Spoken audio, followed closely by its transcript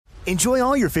Enjoy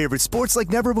all your favorite sports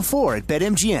like never before at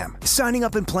BetMGM. Signing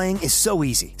up and playing is so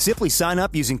easy. Simply sign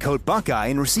up using code Buckeye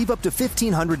and receive up to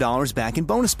 $1,500 back in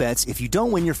bonus bets if you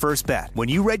don't win your first bet. When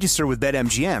you register with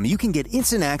BetMGM, you can get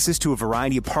instant access to a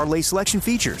variety of parlay selection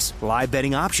features, live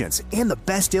betting options, and the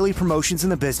best daily promotions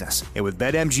in the business. And with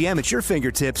BetMGM at your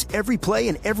fingertips, every play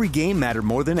and every game matter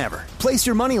more than ever. Place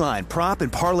your moneyline, prop,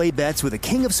 and parlay bets with the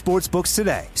king of sportsbooks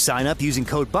today. Sign up using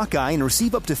code Buckeye and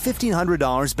receive up to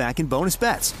 $1,500 back in bonus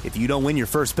bets if you don't win your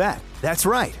first bet. That's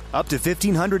right, up to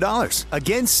 $1,500.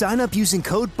 Again, sign up using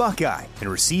code Buckeye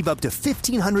and receive up to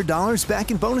 $1,500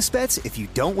 back in bonus bets if you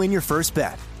don't win your first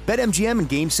bet. BetMGM and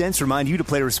GameSense remind you to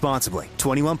play responsibly.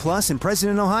 21 plus and present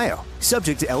in Ohio.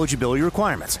 Subject to eligibility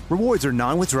requirements. Rewards are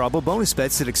non-withdrawable bonus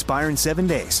bets that expire in 7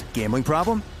 days. Gambling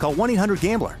problem? Call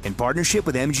 1-800-GAMBLER in partnership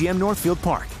with MGM Northfield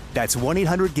Park. That's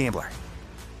 1-800-GAMBLER.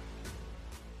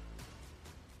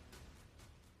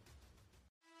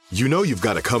 You know you've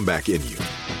got a comeback in you.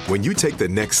 When you take the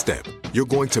next step, you're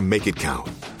going to make it count.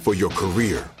 For your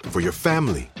career, for your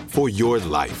family, for your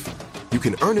life. You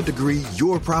can earn a degree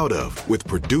you're proud of with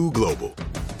Purdue Global.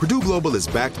 Purdue Global is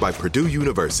backed by Purdue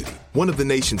University, one of the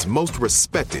nation's most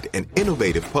respected and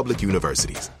innovative public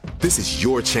universities. This is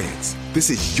your chance. This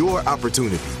is your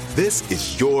opportunity. This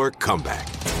is your comeback.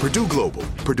 Purdue Global,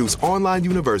 Purdue's online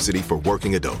university for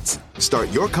working adults. Start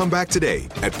your comeback today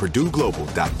at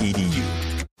purdueglobal.edu.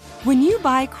 When you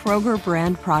buy Kroger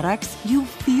brand products, you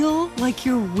feel like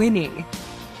you're winning.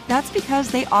 That's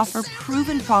because they offer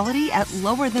proven quality at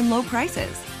lower than low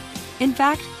prices. In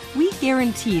fact, we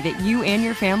guarantee that you and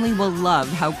your family will love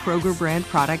how Kroger brand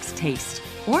products taste,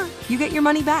 or you get your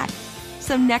money back.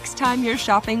 So next time you're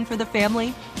shopping for the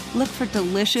family, look for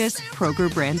delicious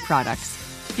Kroger brand products,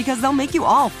 because they'll make you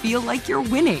all feel like you're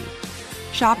winning.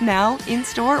 Shop now,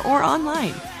 in-store, or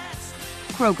online.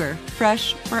 Kroger,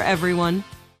 fresh for everyone.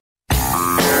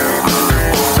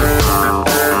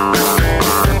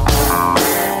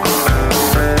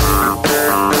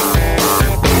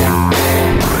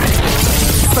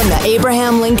 From the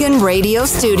Abraham Lincoln Radio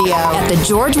Studio at the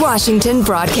George Washington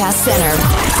Broadcast Center,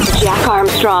 Jack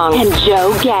Armstrong and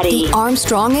Joe Getty. The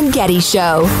Armstrong and Getty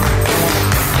Show.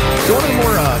 One of the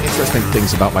more interesting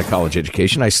things about my college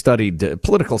education, I studied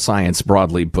political science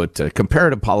broadly, but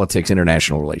comparative politics,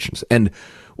 international relations. And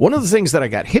one of the things that I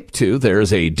got hip to,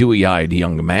 there's a dewy-eyed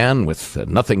young man with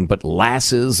nothing but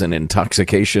lasses and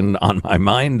intoxication on my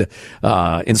mind.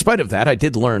 In spite of that, I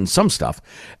did learn some stuff.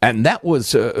 And that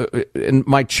was, and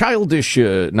my childish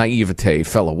naivete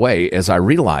fell away as I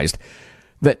realized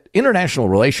that international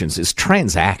relations is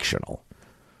transactional.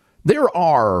 There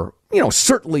are,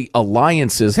 certainly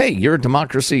alliances. Hey, you're a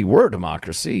democracy, we're a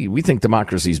democracy. We think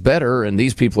democracy's better, and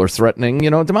these people are threatening,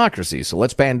 democracy. So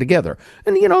let's band together.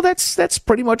 And, that's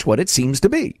pretty much what it seems to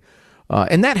be.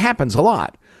 And that happens a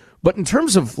lot. But in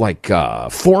terms of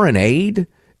foreign aid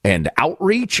and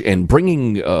outreach and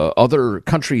bringing other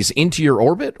countries into your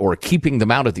orbit or keeping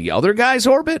them out of the other guy's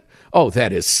orbit,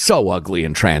 that is so ugly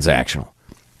and transactional.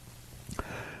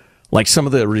 Like some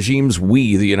of the regimes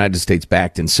the United States,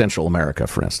 backed in Central America,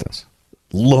 for instance.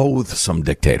 Loathsome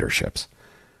dictatorships.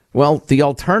 Well, the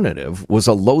alternative was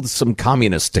a loathsome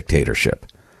communist dictatorship.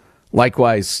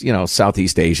 Likewise,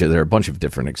 Southeast Asia, there are a bunch of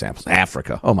different examples.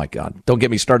 Africa, oh my God, don't get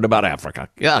me started about Africa.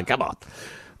 Yeah, come on.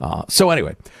 So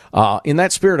anyway, in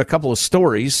that spirit, a couple of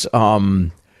stories.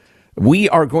 We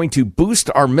are going to boost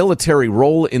our military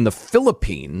role in the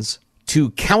Philippines to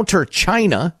counter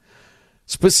China.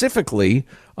 Specifically,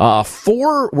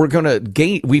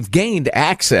 we've gained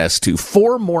access to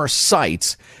 4 more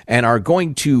sites and are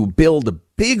going to build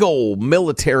big old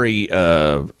military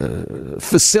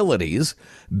facilities,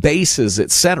 bases,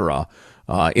 etc.,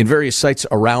 in various sites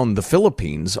around the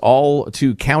Philippines, all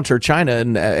to counter China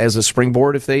and as a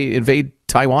springboard if they invade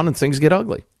Taiwan and things get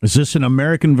ugly. Is this an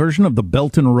American version of the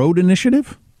Belt and Road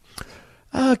Initiative?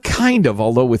 Kind of,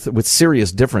 although with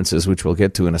serious differences, which we'll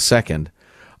get to in a second.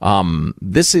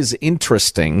 This is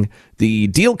interesting. The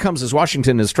deal comes as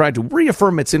Washington has tried to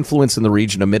reaffirm its influence in the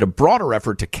region amid a broader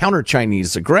effort to counter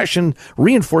Chinese aggression,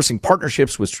 reinforcing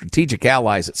partnerships with strategic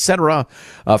allies, etc.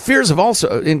 Fears have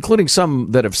also, including some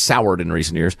that have soured in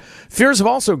recent years, fears have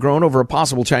also grown over a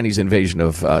possible Chinese invasion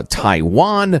of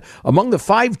Taiwan. Among the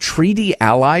 5 treaty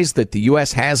allies that the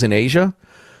U.S. has in Asia,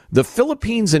 the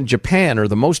Philippines and Japan are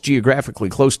the most geographically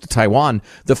close to Taiwan.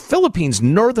 The Philippines'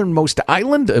 northernmost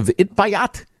island of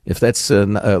Itbayat, if that's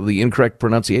the incorrect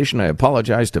pronunciation, I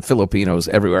apologize to Filipinos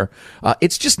everywhere.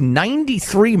 It's just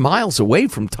 93 miles away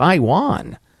from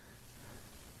Taiwan.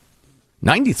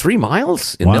 93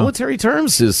 miles in military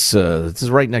terms is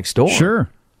right next door. Sure.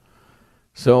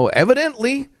 So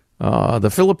evidently, The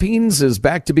Philippines is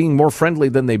back to being more friendly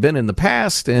than they've been in the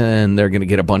past, and they're going to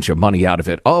get a bunch of money out of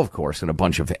it, of course, and a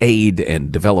bunch of aid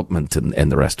and development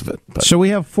and the rest of it. But so we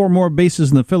have 4 more bases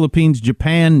in the Philippines.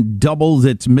 Japan doubles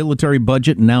its military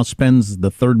budget and now spends the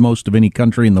third most of any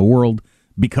country in the world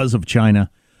because of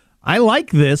China. I like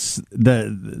this.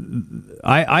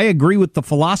 I agree with the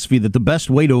philosophy that the best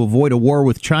way to avoid a war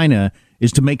with China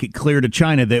is to make it clear to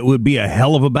China that it would be a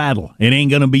hell of a battle. It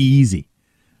ain't going to be easy.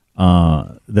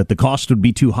 That the cost would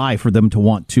be too high for them to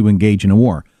want to engage in a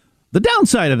war. The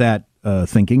downside of that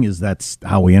thinking is that's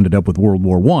how we ended up with World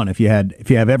War I. If you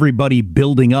have everybody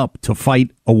building up to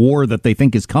fight a war that they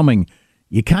think is coming,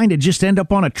 you kind of just end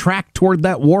up on a track toward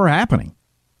that war happening.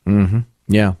 Mm-hmm.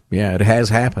 Yeah, it has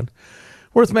happened.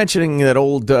 Worth mentioning that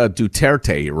old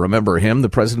Duterte, remember him, the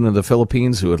president of the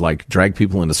Philippines, who would drag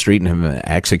people in the street and have him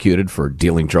executed for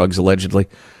dealing drugs, allegedly?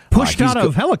 Pushed out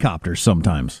of helicopters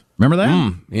sometimes. Remember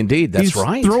that? Indeed, that's He's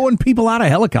right. Throwing people out of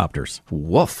helicopters.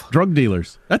 Woof. Drug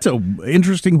dealers. That's an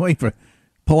interesting way to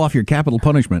pull off your capital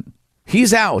punishment.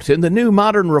 He's out, and the new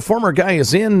modern reformer guy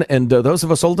is in, and those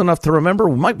of us old enough to remember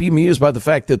might be amused by the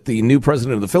fact that the new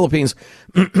president of the Philippines,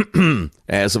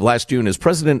 as of last June, is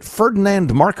President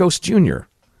Ferdinand Marcos Jr.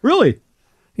 Really?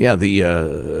 Yeah,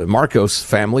 the Marcos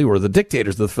family were the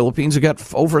dictators of the Philippines who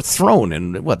got overthrown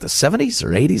in, the 70s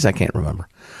or 80s? I can't remember.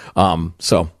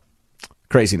 So,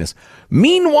 craziness.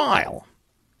 Meanwhile,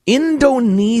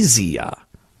 Indonesia,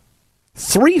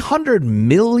 300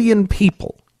 million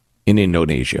people in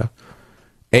Indonesia,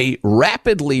 a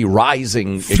rapidly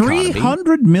rising economy.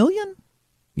 300 million?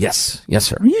 Yes,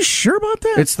 sir. Are you sure about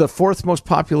that? It's the 4th most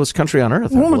populous country on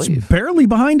earth, I Well, believe. it's barely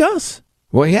behind us.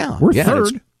 Well, yeah. We're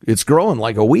third. It's growing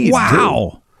like a weed, Wow.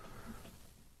 too.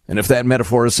 And if that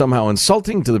metaphor is somehow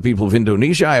insulting to the people of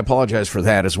Indonesia, I apologize for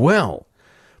that as well.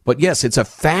 But yes, it's a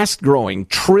fast-growing,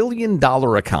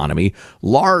 trillion-dollar economy,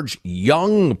 large,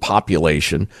 young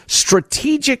population,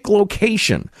 strategic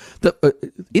location.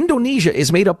 Indonesia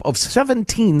is made up of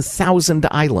 17,000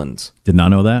 islands. Did not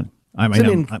know that. It's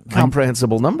an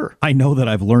incomprehensible number. I know that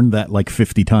I've learned that like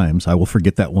 50 times. I will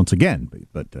forget that once again.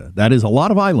 But that is a lot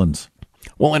of islands.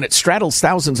 Well, and it straddles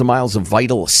thousands of miles of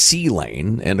vital sea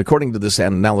lane. And according to this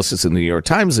analysis in the New York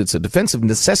Times, it's a defensive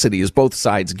necessity as both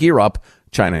sides gear up,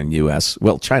 China and U.S.,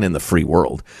 well, China and the free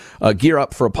world, gear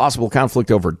up for a possible conflict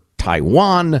over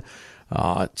Taiwan.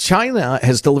 China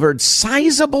has delivered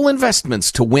sizable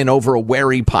investments to win over a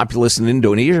wary populace in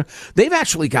Indonesia. They've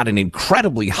actually got an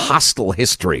incredibly hostile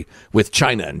history with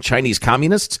China and Chinese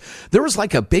communists. There was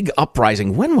like a big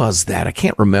uprising. When was that? I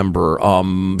can't remember.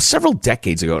 Several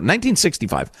decades ago,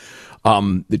 1965.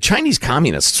 The Chinese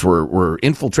communists were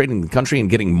infiltrating the country and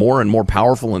getting more and more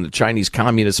powerful, and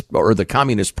the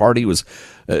Communist Party was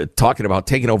talking about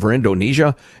taking over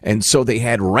Indonesia. And so they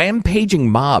had rampaging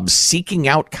mobs seeking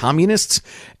out communists,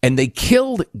 and they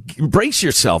killed, brace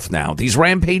yourself now, these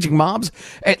rampaging mobs,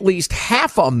 at least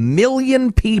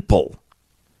 500,000 people,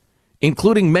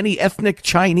 including many ethnic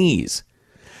Chinese.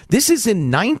 This is in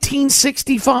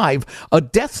 1965, a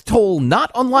death toll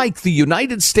not unlike the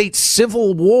United States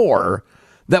Civil War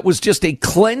that was just a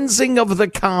cleansing of the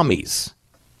commies.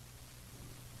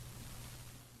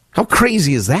 How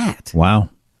crazy is that? Wow.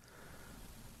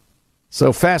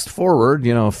 So fast forward,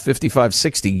 55,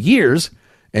 60 years,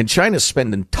 and China's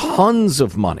spending tons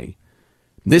of money.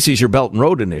 This is your Belt and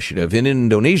Road Initiative in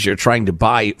Indonesia trying to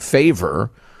buy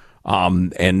favor.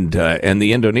 And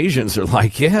the Indonesians are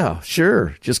like, yeah,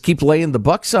 sure. Just keep laying the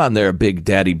bucks on there, Big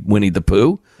Daddy Winnie the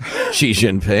Pooh, Xi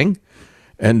Jinping.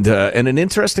 And an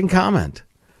interesting comment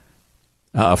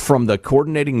from the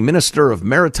Coordinating Minister of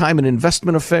Maritime and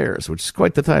Investment Affairs, which is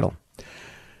quite the title.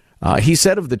 He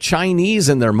said of the Chinese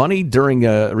and their money during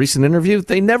a recent interview,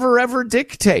 they never ever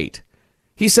dictate.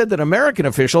 He said that American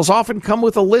officials often come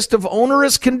with a list of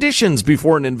onerous conditions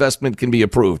before an investment can be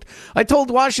approved. I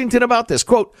told Washington about this,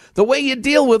 quote, the way you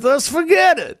deal with us,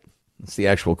 forget it. That's the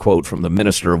actual quote from the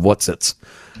Minister of Whatsits.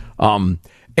 And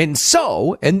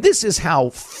this is how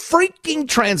freaking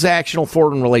transactional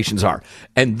foreign relations are.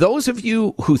 And those of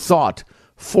you who thought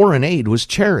foreign aid was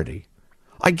charity,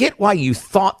 I get why you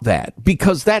thought that,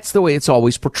 because that's the way it's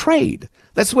always portrayed.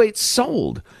 That's the way it's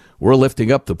sold. We're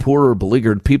lifting up the poorer,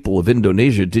 beleaguered people of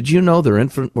Indonesia. Did you know their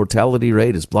infant mortality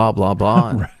rate is blah, blah,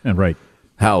 blah? Right.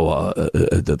 How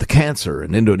the cancer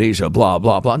in Indonesia, blah,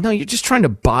 blah, blah. No, you're just trying to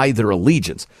buy their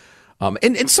allegiance.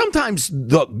 And sometimes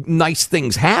the nice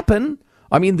things happen.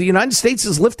 I mean, the United States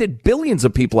has lifted billions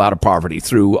of people out of poverty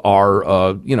through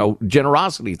our,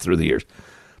 generosity through the years.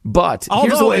 But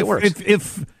here's the way it works.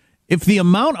 If the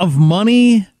amount of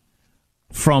money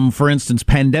from, for instance,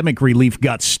 pandemic relief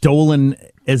got stolen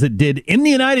as it did in the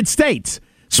United States,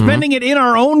 spending it in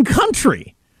our own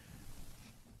country.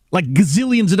 Like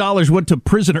gazillions of dollars went to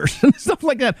prisoners and stuff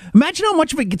like that. Imagine how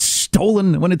much of it gets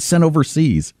stolen when it's sent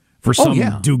overseas for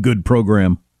some do-good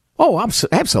program. Oh,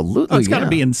 absolutely. Oh, it's got to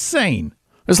be insane.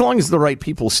 As long as the right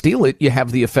people steal it, you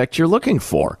have the effect you're looking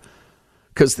for.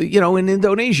 Because, in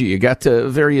Indonesia, you got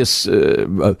various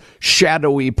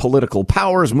shadowy political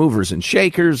powers, movers and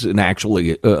shakers, and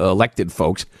actually elected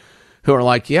folks who are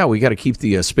like, we got to keep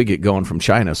the spigot going from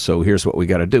China, so here's what we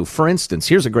got to do. For instance,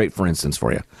 here's a great for instance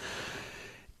for you.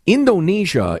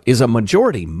 Indonesia is a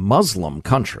majority Muslim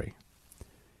country.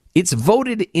 It's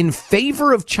voted in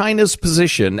favor of China's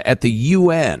position at the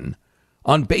UN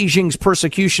on Beijing's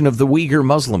persecution of the Uyghur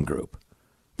Muslim group.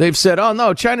 They've said, oh,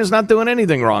 no, China's not doing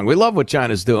anything wrong. We love what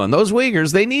China's doing. Those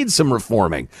Uyghurs, they need some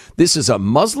reforming. This is a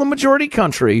Muslim-majority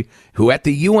country who at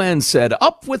the UN said,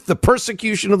 up with the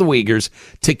persecution of the Uyghurs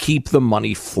to keep the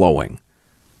money flowing.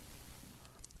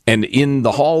 And in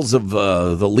the halls of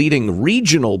the leading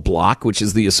regional bloc, which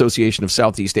is the Association of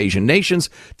Southeast Asian Nations,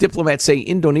 diplomats say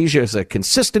Indonesia is a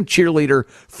consistent cheerleader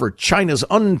for China's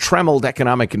untrammeled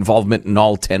economic involvement in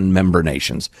all 10 member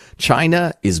nations.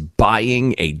 China is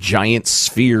buying a giant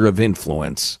sphere of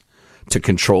influence to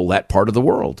control that part of the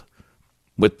world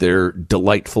with their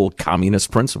delightful communist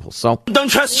principles. So don't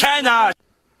trust China.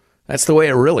 That's the way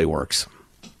it really works.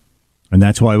 And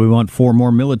that's why we want 4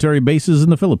 more military bases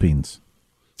in the Philippines.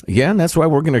 Yeah, and that's why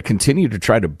we're going to continue to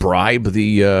try to bribe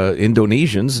the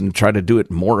Indonesians and try to do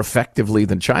it more effectively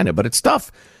than China. But it's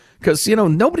tough because,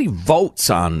 nobody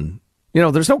votes on,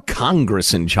 there's no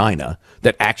Congress in China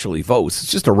that actually votes.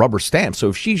 It's just a rubber stamp. So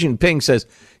if Xi Jinping says,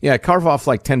 carve off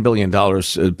like $10 billion,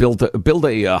 build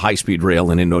a high-speed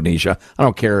rail in Indonesia, I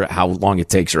don't care how long it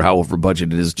takes or how over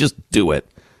budget it is, just do it.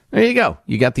 There you go.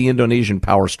 You got the Indonesian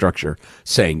power structure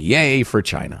saying yay for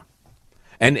China.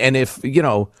 And if,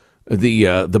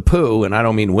 the poo, and I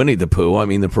don't mean Winnie the Pooh, I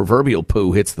mean the proverbial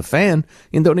poo hits the fan,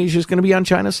 Indonesia's going to be on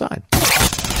China's side.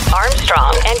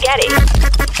 Armstrong and Getty.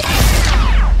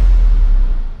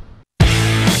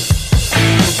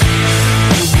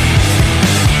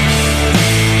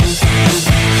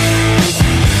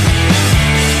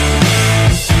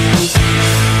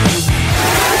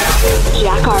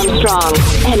 Jack Armstrong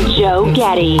and Joe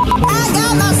Getty.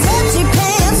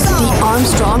 The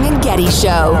Armstrong and Getty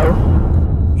Show.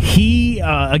 He,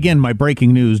 again, my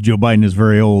breaking news, Joe Biden is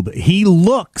very old. He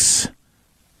looks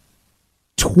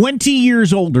 20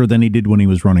 years older than he did when he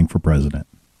was running for president.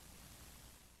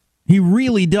 He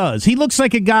really does. He looks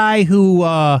like a guy who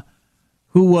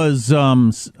was,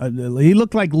 he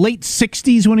looked like late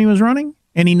 60s when he was running,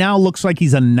 and he now looks like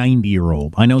he's a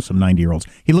 90-year-old. I know some 90-year-olds.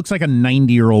 He looks like a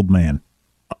 90-year-old man.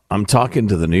 I'm talking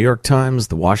to the New York Times,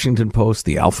 the Washington Post,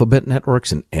 the Alphabet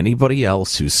Networks, and anybody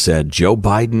else who said Joe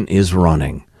Biden is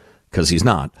running. Because he's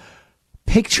not.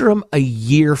 Picture him a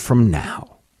year from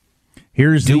now.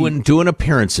 Here's doing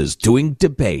appearances, doing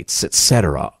debates,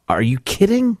 etc. Are you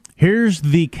kidding? Here's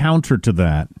the counter to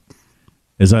that.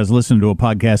 As I was listening to a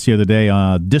podcast the other day,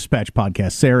 Dispatch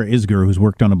podcast, Sarah Isgur, who's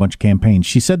worked on a bunch of campaigns,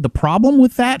 she said the problem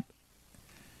with that,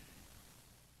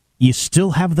 you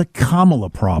still have the Kamala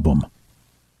problem.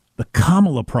 The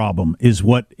Kamala problem is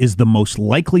what is the most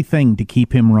likely thing to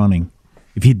keep him running.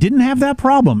 If you didn't have that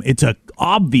problem, it's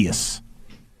obvious.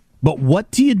 But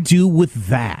what do you do with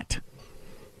that?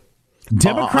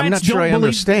 Democrats I'm not sure I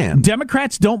understand.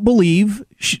 Democrats don't believe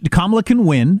Kamala can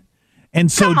win,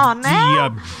 and so come on,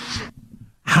 man.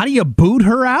 How do you boot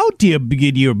her out? Do you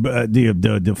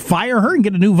fire her and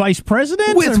get a new vice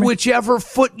president? With whichever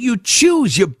foot you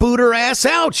choose, you boot her ass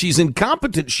out. She's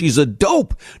incompetent. She's a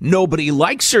dope. Nobody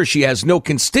likes her. She has no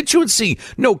constituency,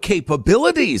 no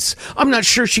capabilities. I'm not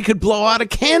sure she could blow out a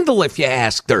candle if you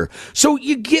asked her. So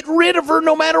you get rid of her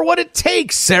no matter what it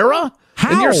takes, Sarah.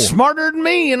 How? And you're smarter than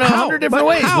me in 100 different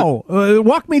ways. How?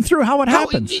 Walk me through how it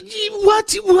happens.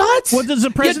 What? What does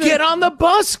the president... You get on the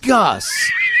bus, Gus.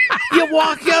 You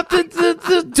walk out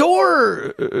the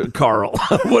door, Carl.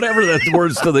 Whatever the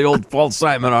words to the old Paul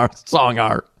Simon song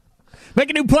are. Make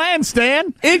a new plan,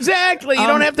 Stan. Exactly. You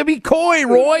don't have to be coy,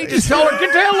 Roy. Just tell her,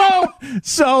 Cotillo.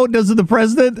 So does the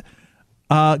president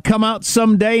come out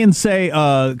someday and say,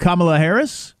 Kamala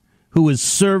Harris, who has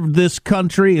served this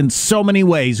country in so many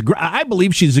ways, I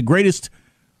believe she's the greatest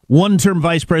one-term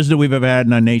vice president we've ever had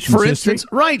in our nation's history.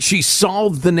 Right. She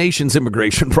solved the nation's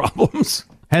immigration problems.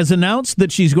 Has announced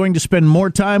that she's going to spend more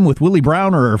time with Willie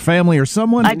Brown or her family or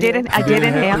someone. I didn't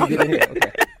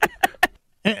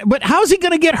But how's he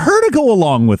going to get her to go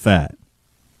along with that?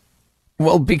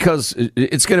 Well, because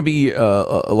it's going to be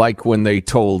like when they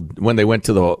went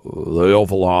to the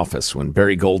Oval Office, when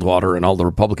Barry Goldwater and all the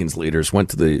Republicans leaders went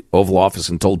to the Oval Office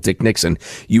and told Dick Nixon,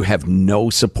 you have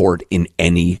no support in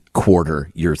any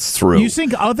quarter, you're through. You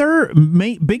think other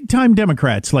big-time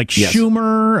Democrats like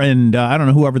Schumer and I don't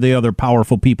know, whoever the other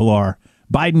powerful people are,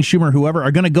 Biden, Schumer, whoever,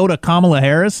 are going to go to Kamala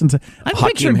Harris and say,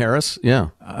 Hakeem Harris, yeah.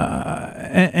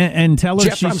 And tell her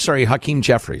Hakeem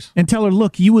Jeffries. And tell her,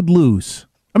 look, you would lose.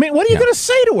 I mean, what are you going to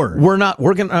say to her? We're not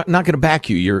going to back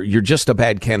you. You're just a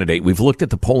bad candidate. We've looked at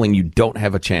the polling. You don't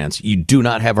have a chance. You do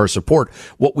not have our support.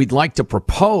 What we'd like to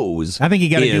propose, I think you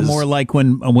got to do more like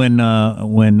when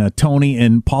Tony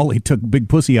and Paulie took Big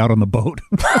Pussy out on the boat.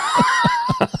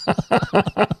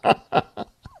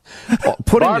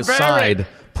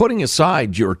 Putting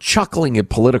aside your chuckling at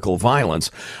political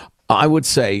violence, I would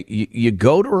say you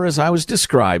go to her as I was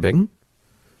describing.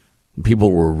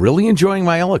 People were really enjoying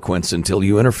my eloquence until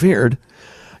you interfered.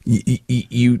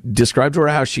 You described to her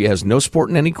how she has no support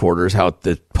in any quarters, how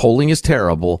the polling is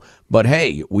terrible. But,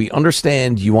 hey, we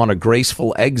understand you want a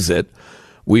graceful exit.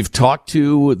 We've talked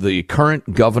to the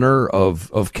current governor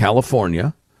of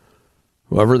California,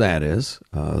 whoever that is,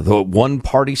 the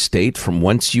one-party state from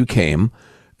whence you came,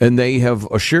 and they have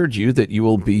assured you that you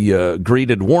will be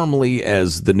greeted warmly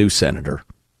as the new senator.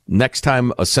 Next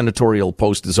time a senatorial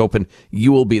post is open,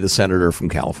 you will be the senator from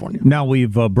California. Now,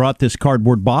 we've brought this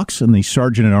cardboard box, and the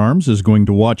sergeant-at-arms is going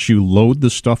to watch you load the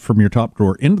stuff from your top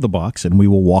drawer into the box, and we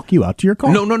will walk you out to your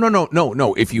car.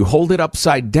 No. If you hold it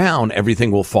upside down,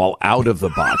 everything will fall out of the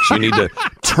box. You need to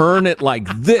turn it like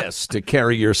this to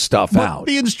carry your stuff out.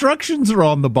 The instructions are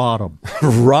on the bottom.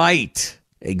 Right.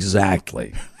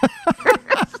 Exactly.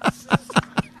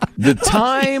 The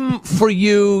time for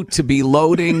you to be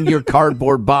loading your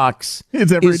cardboard box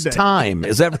is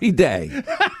every day.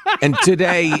 And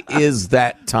today is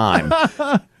that time.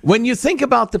 When you think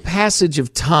about the passage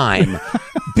of time,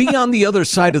 be on the other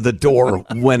side of the door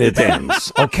when it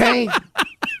ends, okay?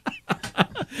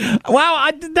 Wow,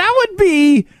 that would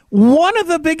be one of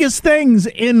the biggest things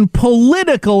in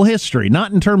political history,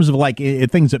 not in terms of like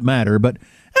things that matter, but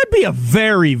that'd be a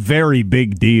very, very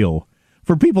big deal.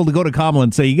 For people to go to Kamala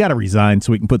and say, you got to resign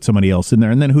so we can put somebody else in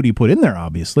there. And then who do you put in there,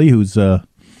 obviously? Who's in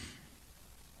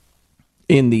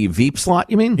the Veep slot,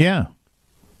 you mean? Yeah.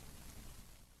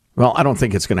 Well, I don't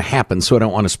think it's going to happen, so I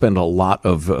don't want to spend a lot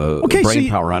of brain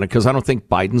power on it because I don't think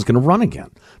Biden's going to run again.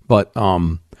 But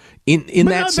in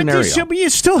that scenario... But you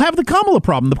still have the Kamala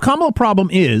problem. The Kamala problem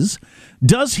is,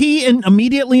 does he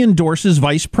immediately endorse his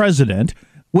vice president,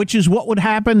 which is what would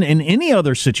happen in any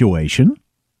other situation,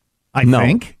 I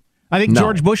think. I think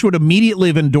George Bush would immediately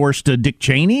have endorsed Dick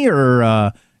Cheney or,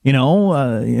 Obama.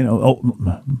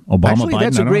 Actually, Biden,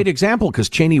 that's a great example because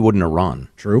Cheney wouldn't have run.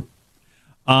 True.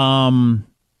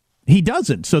 He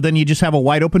doesn't. So then you just have a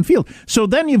wide open field. So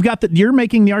then you're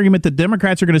making the argument that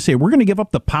Democrats are going to say, we're going to give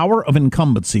up the power of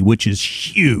incumbency, which is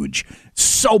huge.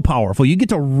 So powerful. You get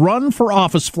to run for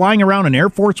office flying around in Air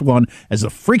Force One as the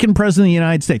freaking president of the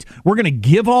United States. We're going to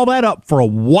give all that up for a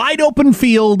wide open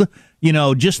field.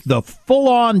 Just the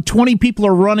full-on 20 people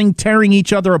are running, tearing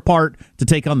each other apart to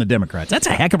take on the Democrats. That's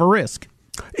a heck of a risk.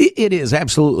 It is,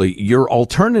 absolutely. Your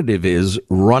alternative is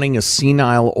running a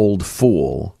senile old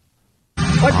fool.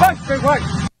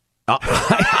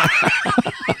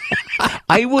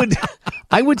 I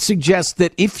would suggest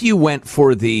that if you went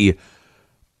for the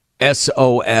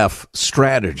SOF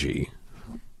strategy,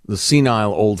 the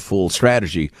senile old fool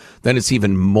strategy, then it's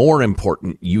even more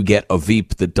important you get a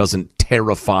Veep that doesn't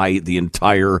terrify the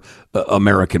entire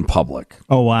American public.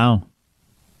 Oh, wow.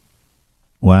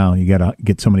 Wow, you got to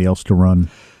get somebody else to run.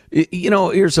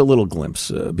 Here's a little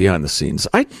glimpse behind the scenes.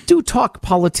 I do talk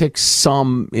politics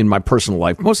some in my personal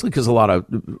life, mostly because a lot of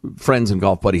friends and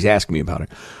golf buddies ask me about it.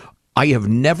 I have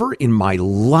never in my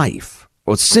life,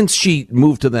 since she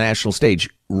moved to the national stage,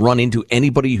 run into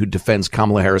anybody who defends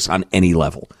Kamala Harris on any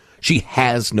level. She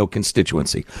has no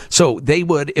constituency. So they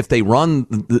would, if they run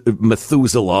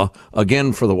Methuselah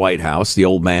again for the White House, the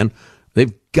old man,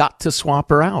 they've got to swap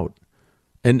her out.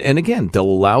 And again, they'll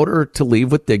allow her to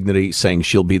leave with dignity, saying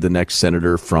she'll be the next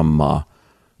senator from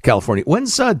California.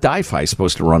 When's Di-Fi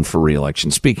supposed to run for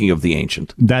re-election? Speaking of the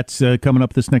ancient. That's coming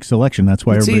up this next election. That's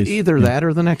why everybody's... Either that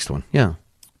or the next one, yeah.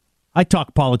 I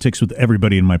talk politics with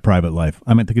everybody in my private life.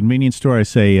 I'm at the convenience store. I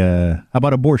say, how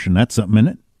about abortion? That's something,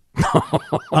 isn't it?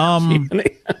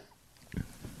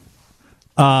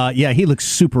 Yeah, he looks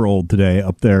super old today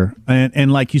up there.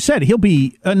 And like you said, he'll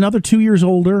be another 2 years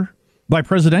older by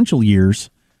presidential years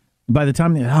by the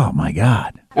time oh my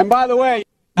God. And by the way,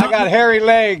 I got hairy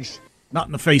legs. Not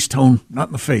in the face, Tone. Not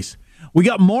in the face. We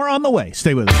got more on the way.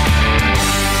 Stay with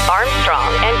us.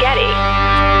 Armstrong and Getty.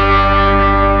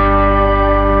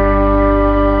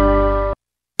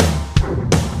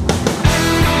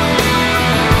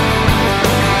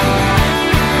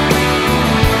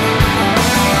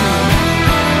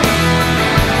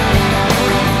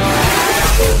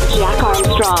 Jack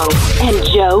Armstrong and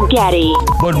Joe Getty.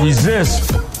 But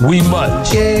resist, we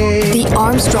must. The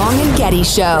Armstrong and Getty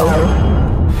Show.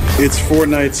 It's 4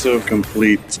 nights of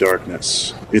complete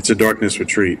darkness. It's a darkness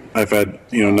retreat. I've had,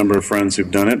 a number of friends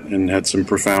who've done it and had some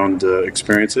profound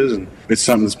experiences, and it's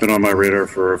something that's been on my radar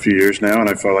for a few years now, and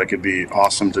I felt like it'd be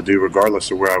awesome to do regardless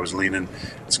of where I was leaning.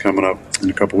 It's coming up in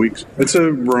a couple weeks. It's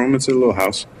a room. It's a little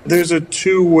house. There's a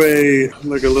 2-way,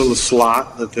 like a little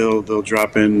slot that they'll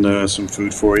drop in some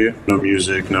food for you. No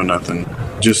music, no nothing.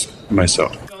 Just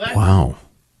myself. Wow.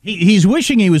 He's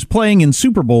wishing he was playing in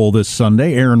Super Bowl this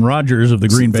Sunday. Aaron Rodgers of the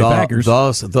Green Bay Packers.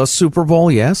 The Super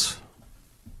Bowl, yes.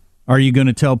 Are you going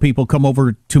to tell people, come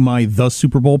over to my The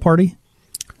Super Bowl party?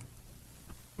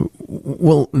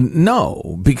 Well,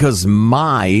 no, because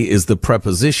my is the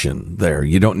preposition there.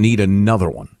 You don't need another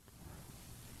one.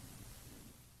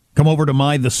 Come over to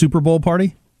my The Super Bowl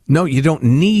party? No, you don't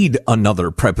need another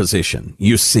preposition,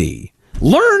 you see.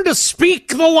 Learn to speak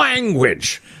the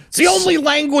language. It's the only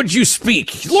language you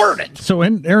speak. Learn it. So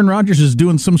Aaron Rodgers is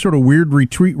doing some sort of weird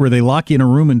retreat where they lock you in a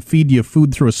room and feed you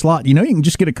food through a slot. You can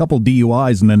just get a couple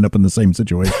DUIs and end up in the same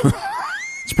situation.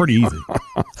 It's pretty easy.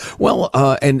 Well,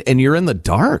 and you're in the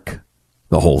dark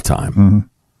the whole time. Mm-hmm.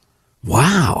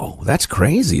 Wow, that's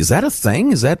crazy. Is that a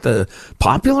thing? Is that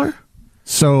popular?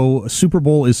 So Super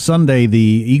Bowl is Sunday. The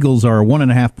Eagles are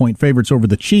 1.5-point favorites over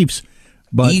the Chiefs.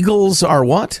 But Eagles are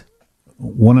what?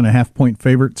 1.5-point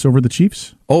favorites over the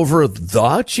Chiefs. Over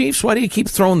the Chiefs? Why do you keep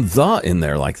throwing the in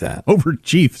there like that? Over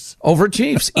Chiefs. Over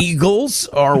Chiefs. Eagles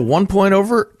are 1 point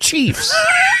over Chiefs.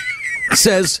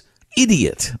 Says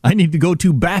idiot. I need to go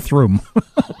to bathroom.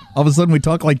 All of a sudden we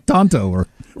talk like Tonto or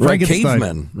Frankenstein.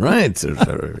 Cavemen. Right.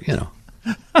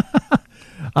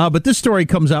 But this story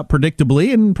comes out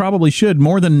predictably and probably should.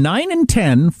 More than 9 in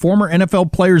 10 former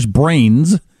NFL players'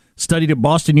 brains studied at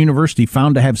Boston University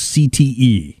found to have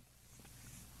CTE.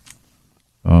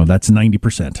 Oh, that's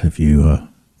 90%, if you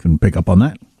can pick up on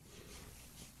that.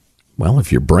 Well,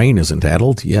 if your brain isn't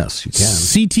addled, yes, you can.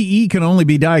 CTE can only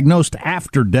be diagnosed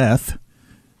after death.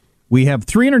 We have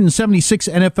 376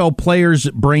 NFL players'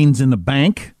 brains in the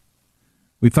bank.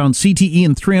 We found CTE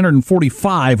in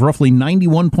 345, roughly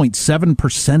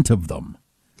 91.7% of them.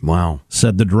 Wow.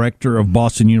 Said the director of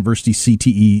Boston University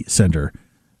CTE Center.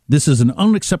 This is an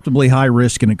unacceptably high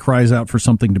risk, and it cries out for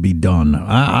something to be done.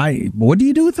 What do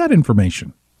you do with that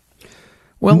information?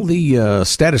 Well, the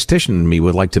statistician in me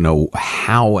would like to know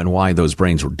how and why those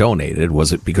brains were donated.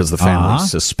 Was it because the family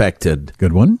suspected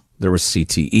good one there was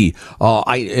CTE?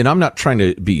 I'm not trying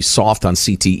to be soft on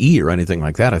CTE or anything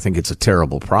like that. I think it's a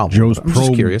terrible problem. Joe's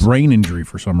pro brain injury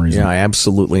for some reason. Yeah, I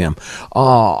absolutely am.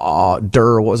 What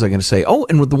was I going to say? Oh,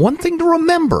 and the one thing to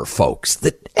remember, folks,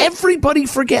 that everybody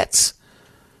forgets.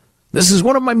 This is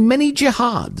one of my many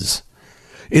jihads,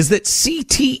 is that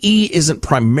CTE isn't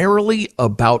primarily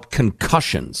about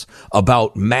concussions,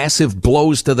 about massive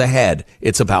blows to the head.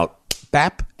 It's about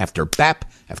bap after bap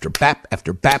after bap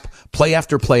after bap, play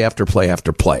after play after play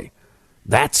after play.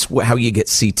 That's how you get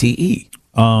CTE.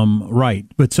 Right.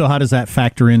 But so how does that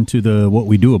factor into what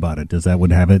we do about it?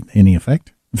 Would have any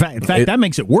effect? In fact, that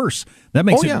makes it worse. That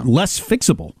makes it less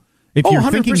fixable. If you're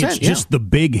thinking it's just the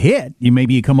big hit,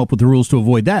 maybe you come up with the rules to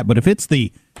avoid that. But if it's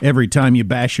every time you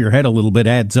bash your head a little bit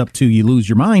adds up to you lose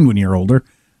your mind when you're older,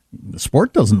 the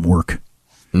sport doesn't work.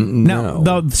 No.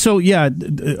 Now,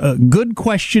 a good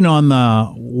question on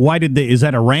is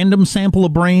that a random sample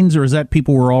of brains, or is that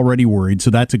people were already worried? So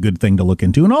that's a good thing to look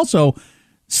into. And also,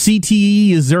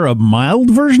 CTE, is there a mild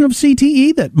version of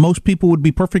CTE that most people would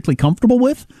be perfectly comfortable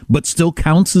with, but still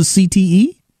counts as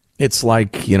CTE? It's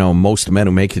like, most men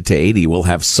who make it to 80 will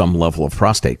have some level of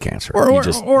prostate cancer.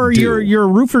 Or you're a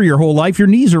roofer your whole life. Your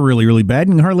knees are really, really bad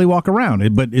and you can hardly walk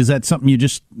around. But is that something you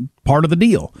just part of the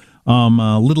deal?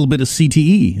 A little bit of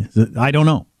CTE. I don't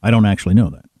know. I don't actually know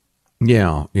that.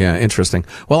 Yeah, interesting.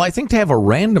 Well, I think to have a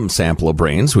random sample of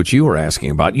brains, which you were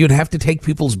asking about, you'd have to take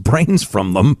people's brains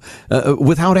from them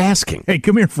without asking. Hey,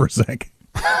 come here for a sec.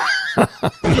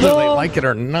 Whether they like it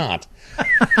or not.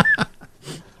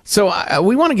 So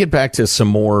we want to get back to some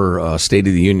more State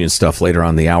of the Union stuff later on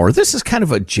in the hour. This is kind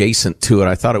of adjacent to it.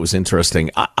 I thought it was interesting.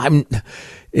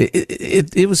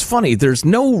 It was funny. There's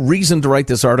no reason to write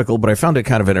this article, but I found it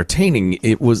kind of entertaining.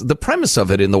 It was the premise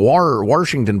of it in the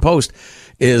Washington Post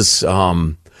is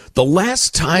the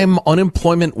last time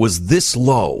unemployment was this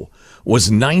low was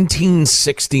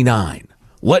 1969.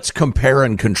 Let's compare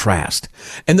and contrast.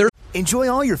 And there. Enjoy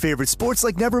all your favorite sports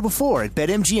like never before at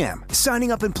BetMGM. Signing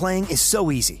up and playing is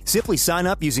so easy. Simply sign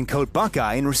up using code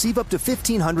Buckeye and receive up to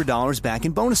 $1,500 back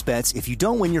in bonus bets if you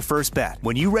don't win your first bet.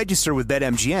 When you register with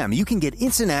BetMGM, you can get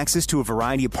instant access to a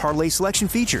variety of parlay selection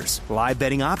features, live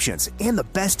betting options, and the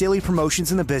best daily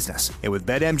promotions in the business. And with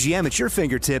BetMGM at your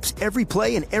fingertips, every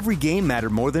play and every game matter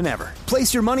more than ever.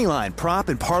 Place your moneyline, prop,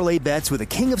 and parlay bets with the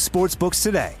king of sportsbooks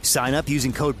today. Sign up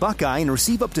using code Buckeye and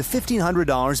receive up to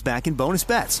 $1,500 back in bonus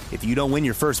bets if you don't win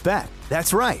your first bet.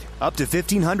 That's right, up to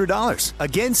 $1,500.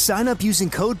 Again, sign up using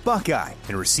code Buckeye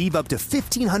and receive up to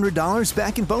 $1,500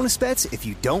 back in bonus bets if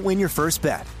you don't win your first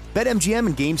bet. BetMGM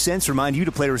and GameSense remind you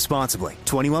to play responsibly.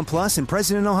 21 plus and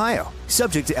present in Ohio.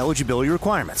 Subject to eligibility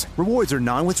requirements. Rewards are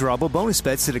non-withdrawable bonus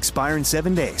bets that expire in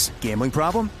 7 days. Gambling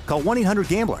problem? Call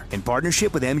 1-800-GAMBLER in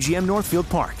partnership with MGM Northfield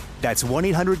Park. That's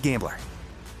 1-800-GAMBLER.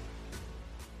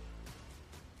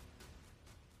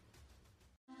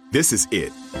 This is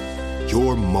it.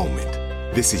 Your moment.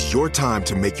 This is your time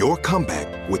to make your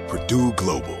comeback with Purdue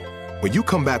Global. When you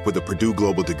come back with a Purdue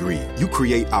Global degree, you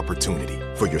create opportunity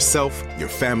for yourself, your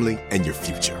family, and your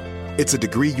future. It's a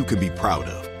degree you can be proud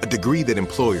of, a degree that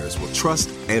employers will trust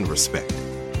and respect.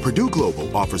 Purdue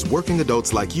Global offers working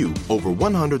adults like you over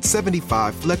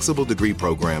 175 flexible degree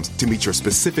programs to meet your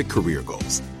specific career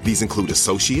goals. These include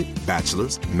associate,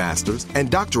 bachelor's, master's, and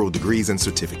doctoral degrees and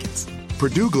certificates.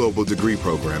 Purdue Global degree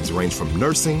programs range from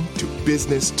nursing to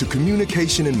business to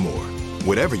communication and more.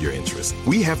 Whatever your interest,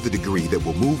 we have the degree that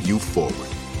will move you forward.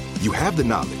 You have the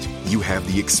knowledge, you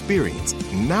have the experience.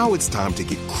 Now it's time to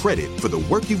get credit for the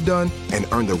work you've done and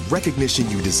earn the recognition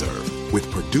you deserve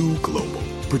with Purdue Global,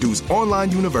 Purdue's online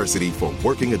university for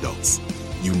working adults.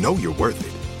 You know you're worth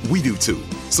it. We do too.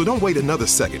 So don't wait another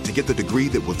second to get the degree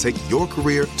that will take your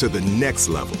career to the next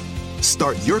level.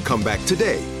 Start your comeback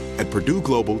today at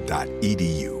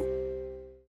purdueglobal.edu.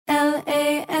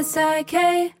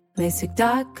 LASIK,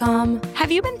 LASIK.com. Have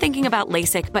you been thinking about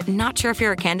LASIK but not sure if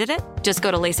you're a candidate? Just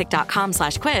go to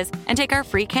LASIK.com/quiz and take our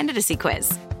free candidacy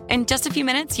quiz. In just a few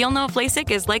minutes, you'll know if LASIK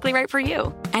is likely right for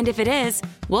you. And if it is,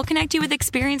 we'll connect you with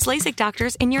experienced LASIK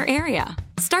doctors in your area.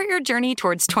 Start your journey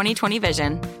towards 20/20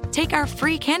 vision. Take our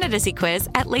free candidacy quiz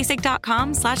at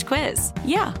LASIK.com/quiz.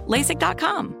 Yeah,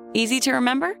 LASIK.com. Easy to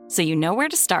remember, so you know where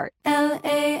to start.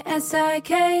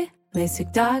 LASIK,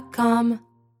 LASIK.com.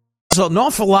 There's an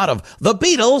awful lot of the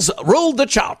Beatles ruled the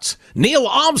charts. Neil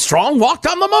Armstrong walked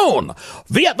on the moon.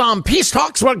 Vietnam peace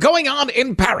talks were going on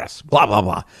in Paris. Blah, blah,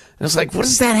 blah. And it's like, what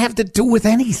does that have to do with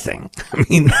anything? I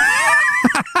mean,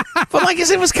 but like I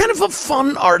said, it was kind of a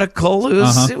fun article.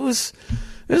 It was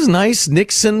nice.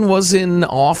 Nixon was in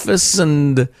office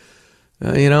and,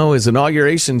 his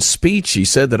inauguration speech, he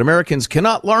said that Americans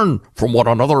cannot learn from one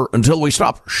another until we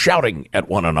stop shouting at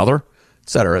one another, et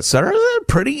cetera, et cetera.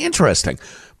 Pretty interesting.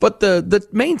 But the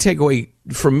main takeaway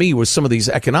from me was some of these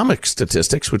economic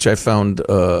statistics, which I found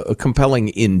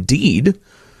compelling indeed.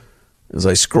 As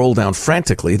I scroll down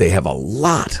frantically, they have a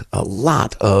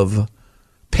lot of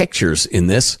pictures in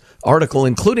this article,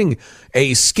 including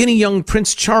a skinny young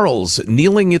Prince Charles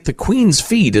kneeling at the Queen's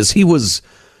feet as he was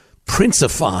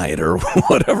princified, or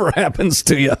whatever happens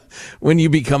to you when you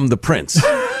become the prince.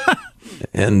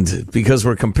 And because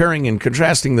we're comparing and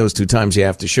contrasting those two times, you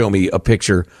have to show me a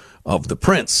picture of the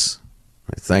prince.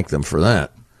 I thank them for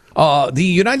that. The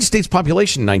United States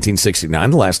population in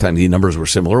 1969, the last time the numbers were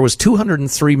similar, was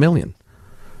 203 million.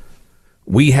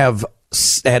 We have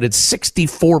added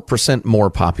 64% more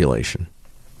population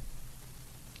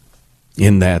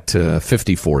in that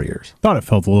 54 years. Thought it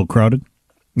felt a little crowded.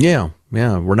 Yeah.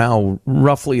 We're now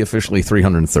roughly officially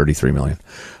 333 million.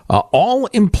 All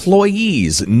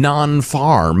employees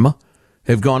non-farm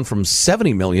have gone from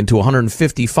 70 million to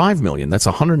 155 million. That's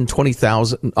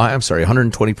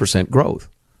 120% growth.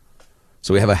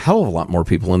 So we have a hell of a lot more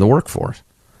people in the workforce.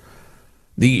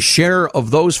 The share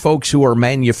of those folks who are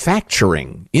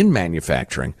manufacturing,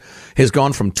 has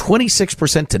gone from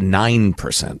 26% to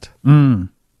 9%.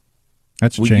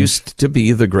 That's we changed. Used to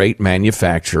be the great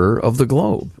manufacturer of the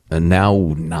globe, and now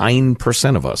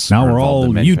 9% of us. Now we're all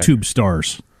YouTube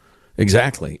stars.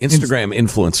 Exactly. Instagram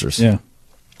influencers. Yeah.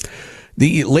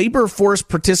 The labor force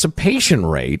participation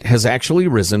rate has actually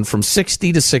risen from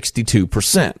 60 to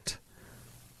 62%.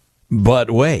 But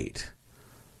wait.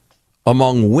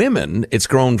 Among women, it's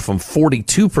grown from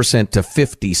 42% to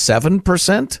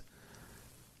 57%.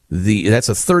 That's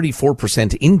a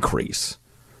 34% increase.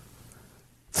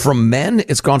 From men,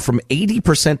 it's gone from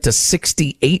 80% to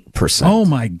 68%. Oh,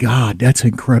 my God. That's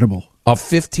incredible. A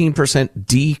 15%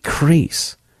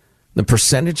 decrease. The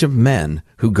percentage of men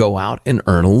who go out and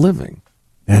earn a living.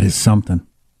 That is something.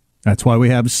 That's why we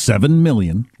have 7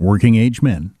 million working-age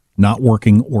men not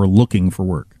working or looking for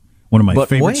work. One of my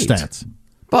favorite stats.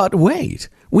 But wait,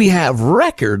 we have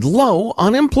record low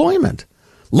unemployment.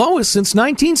 Lowest since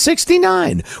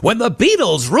 1969, when the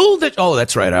Beatles ruled it. Oh,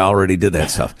 that's right. I already did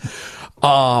that stuff.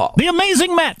 The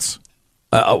Amazing Mets.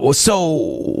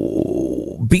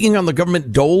 So being on the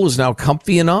government dole is now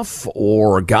comfy enough,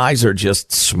 or guys are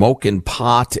just smoking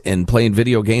pot and playing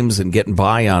video games and getting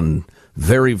by on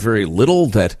very, very little,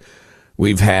 that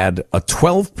we've had a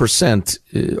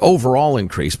 12% overall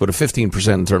increase, but a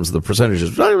 15% in terms of the percentages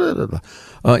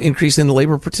increase in the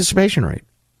labor participation rate.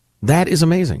 That is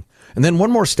amazing. And then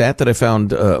one more stat that I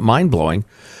found mind-blowing.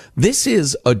 This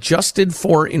is adjusted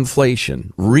for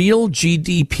inflation, real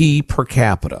GDP per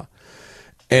capita.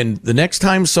 And the next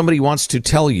time somebody wants to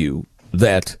tell you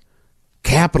that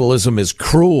capitalism is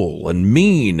cruel and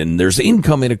mean and there's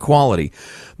income inequality,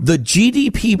 the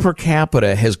GDP per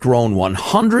capita has grown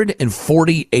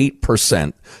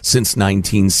 148% since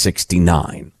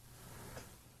 1969.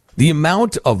 The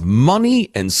amount of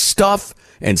money and stuff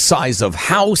and size of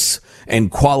house and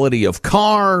quality of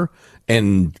car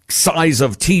and size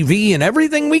of TV and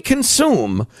everything we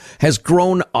consume has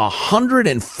grown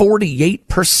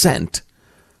 148%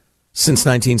 since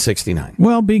 1969.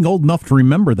 Well, being old enough to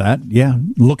remember that, yeah,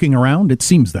 looking around, it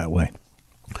seems that way.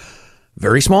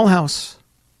 Very small house,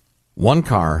 one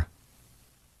car,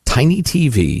 tiny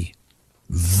TV,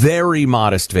 very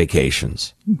modest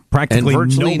vacations, practically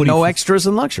and virtually no extras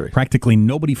and luxury. Practically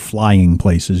nobody flying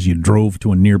places. You drove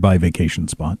to a nearby vacation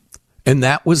spot. And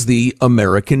that was the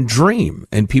American dream,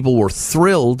 and people were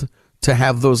thrilled to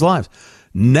have those lives.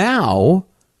 Now,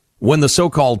 when the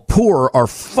so-called poor are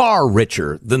far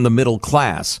richer than the middle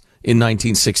class in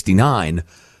 1969,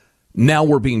 now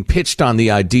we're being pitched on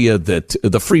the idea that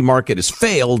the free market has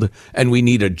failed and we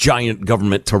need a giant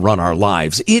government to run our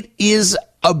lives. It is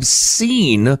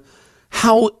obscene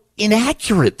how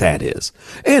inaccurate that is.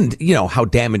 And, you know, how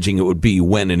damaging it would be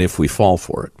when and if we fall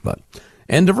for it. But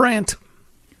end of rant.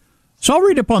 So I'll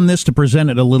read up on this to present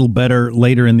it a little better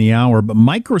later in the hour. But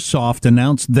Microsoft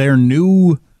announced their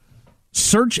new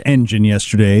search engine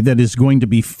yesterday that is going to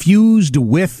be fused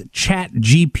with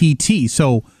ChatGPT.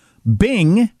 So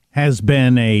Bing has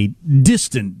been a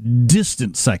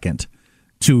distant second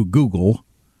to Google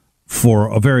for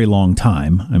a very long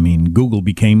time. I mean, Google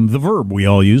became the verb we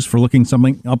all use for looking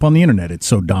something up on the internet. It's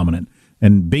so dominant.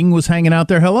 And Bing was hanging out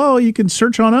there. Hello, you can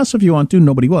search on us if you want to.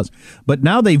 Nobody was. But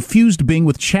now they've fused Bing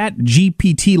with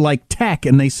ChatGPT-like tech,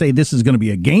 and they say this is going to be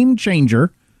a game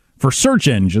changer for search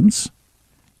engines.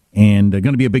 And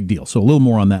going to be a big deal. So a little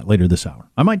more on that later this hour.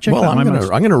 I might check it out. I'm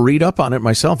going to read up on it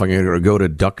myself. I'm going to go to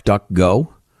DuckDuckGo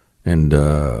and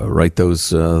write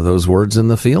those words in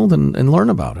the field and learn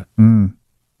about it.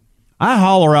 I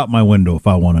holler out my window if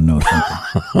I want to know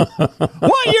something.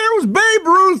 What year was Babe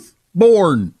Ruth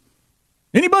born?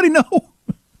 Anybody know?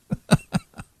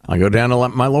 I go down to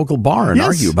my local bar and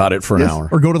argue about it for an hour.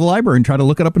 Or go to the library and try to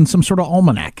look it up in some sort of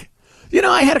almanac. You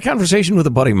know, I had a conversation with a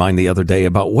buddy of mine the other day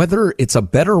about whether it's a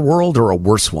better world or a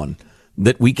worse one,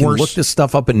 that we can look this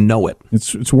stuff up and know it.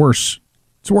 It's worse.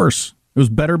 It's worse. It was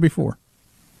better before.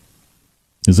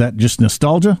 Is that just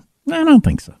nostalgia? I don't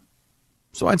think so.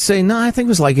 So I'd say, no, I think it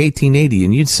was like 1880.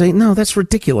 And you'd say, no, that's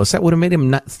ridiculous. That would have made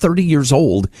him 30 years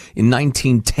old in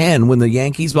 1910 when the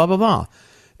Yankees, blah, blah, blah.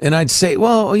 And I'd say,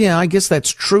 well, yeah, I guess that's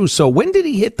true. So when did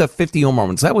he hit the 50 home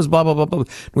runs? That was blah, blah, blah, blah.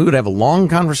 We would have a long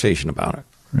conversation about it.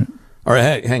 Right. All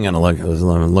right, hey, hang on.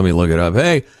 Let me look it up.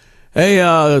 Hey,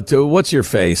 what's your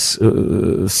face?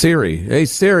 Siri. Hey,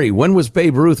 Siri, when was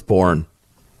Babe Ruth born?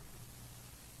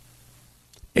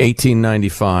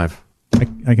 1895.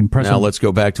 I can press. Now let's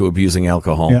go back to abusing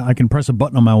alcohol. Yeah, I can press a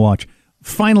button on my watch.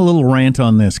 Final little rant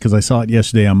on this because I saw it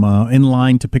yesterday. I'm in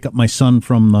line to pick up my son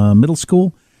from middle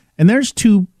school, and there's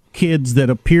two kids that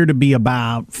appear to be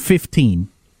about 15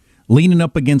 leaning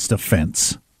up against a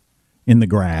fence in the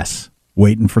grass,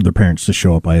 waiting for their parents to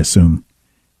show up, I assume.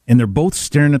 And they're both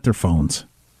staring at their phones.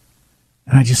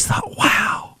 And I just thought,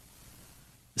 wow.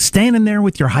 Standing there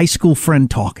with your high school friend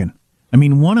talking. I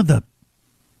mean,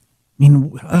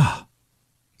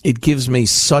 It gives me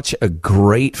such a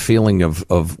great feeling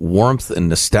of warmth and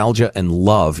nostalgia and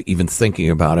love, even thinking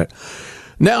about it.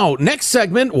 Now, next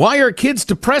segment, why are kids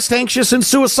depressed, anxious, and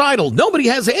suicidal? Nobody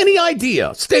has any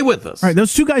idea. Stay with us. All right,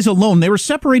 those two guys alone, they were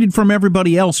separated from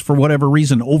everybody else for whatever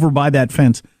reason over by that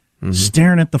fence,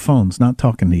 staring at the phones, not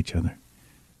talking to each other.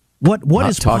 What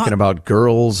not is talking about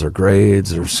girls or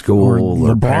grades or school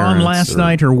or LeBron parents last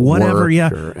night or whatever? Yeah,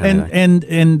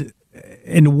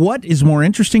 and what is more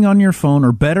interesting on your phone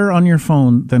or better on your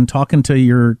phone than talking to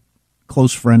your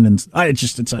close friend? And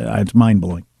it's mind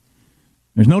blowing.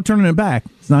 There's no turning it back.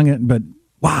 It's not gonna, but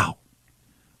wow.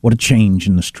 What a change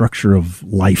in the structure of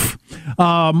life.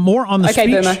 More on the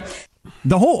speech. Boomer.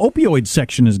 The whole opioid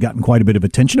section has gotten quite a bit of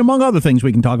attention, among other things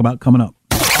we can talk about coming up.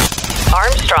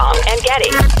 Armstrong and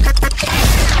Getty.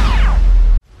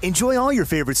 Enjoy all your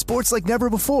favorite sports like never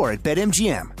before at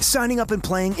BetMGM. Signing up and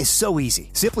playing is so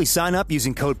easy. Simply sign up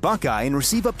using code Buckeye and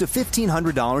receive up to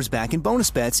 $1,500 back in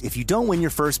bonus bets if you don't win your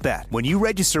first bet. When you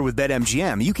register with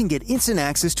BetMGM, you can get instant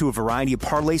access to a variety of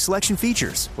parlay selection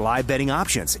features, live betting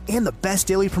options, and the best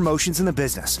daily promotions in the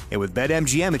business. And with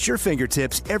BetMGM at your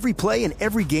fingertips, every play and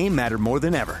every game matter more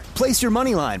than ever. Place your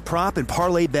moneyline, prop, and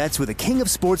parlay bets with the king of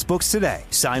sportsbooks today.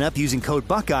 Sign up using code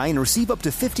Buckeye and receive up to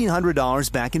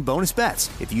 $1,500 back in bonus bets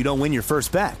if you don't win your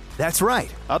first bet. That's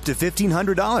right, up to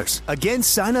 $1,500. Again,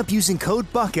 sign up using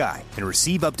code Buckeye and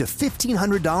receive up to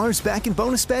 $1,500 back in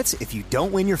bonus bets if you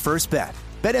don't win your first bet.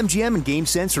 BetMGM and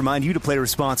GameSense remind you to play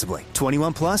responsibly.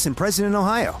 21 plus and present in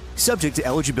Ohio. Subject to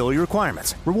eligibility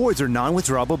requirements. Rewards are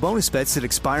non-withdrawable bonus bets that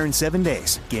expire in 7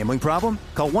 days. Gambling problem?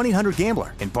 Call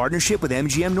 1-800-GAMBLER in partnership with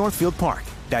MGM Northfield Park.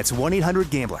 That's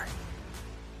 1-800-GAMBLER.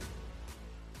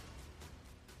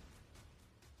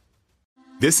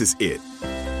 This is it.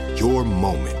 Your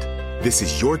moment. This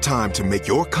is your time to make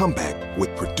your comeback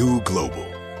with Purdue Global.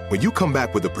 When you come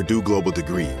back with a Purdue Global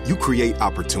degree, you create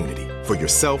opportunity for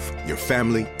yourself, your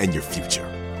family, and your future.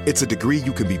 It's a degree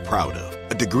you can be proud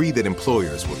of, a degree that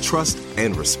employers will trust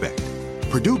and respect.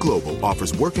 Purdue Global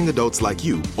offers working adults like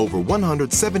you over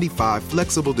 175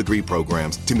 flexible degree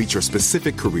programs to meet your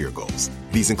specific career goals.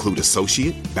 These include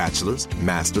associate, bachelor's,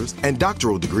 master's, and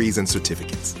doctoral degrees and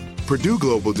certificates. Purdue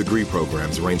Global degree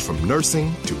programs range from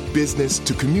nursing to business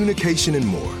to communication and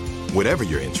more. Whatever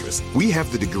your interest, we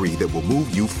have the degree that will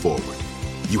move you forward.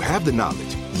 You have the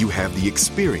knowledge, you have the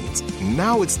experience.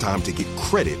 Now it's time to get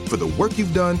credit for the work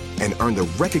you've done and earn the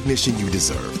recognition you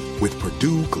deserve with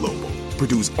Purdue Global,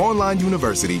 Purdue's online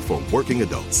university for working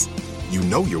adults. You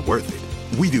know you're worth it.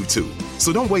 We do too.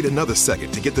 So don't wait another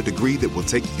second to get the degree that will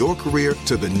take your career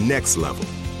to the next level.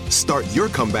 Start your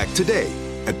comeback today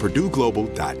at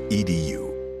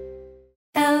purdueglobal.edu.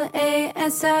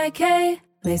 LASIK,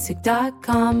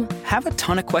 LASIK.com. Have a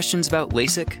ton of questions about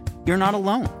LASIK? You're not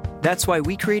alone. That's why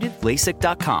we created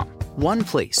LASIK.com. One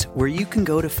place where you can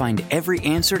go to find every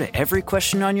answer to every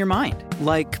question on your mind.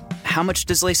 Like, how much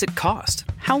does LASIK cost?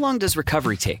 How long does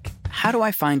recovery take? How do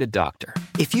I find a doctor?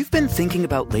 If you've been thinking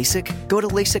about LASIK, go to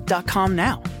LASIK.com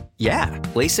now. Yeah,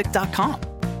 LASIK.com.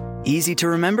 Easy to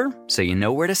remember, so you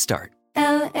know where to start.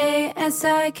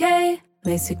 LASIK,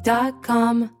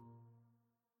 LASIK.com.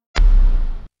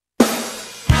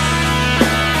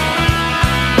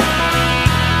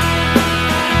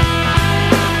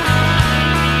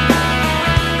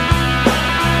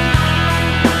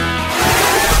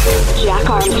 Jack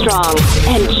Armstrong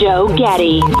and Joe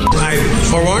Getty. I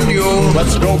forewarned you.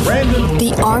 Let's go, Brandon.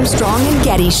 The Armstrong and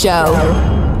Getty Show.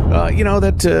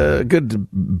 That good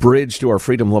bridge to our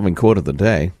freedom-loving quote of the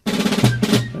day.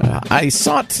 I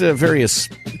sought various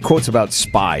quotes about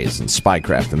spies and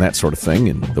spycraft and that sort of thing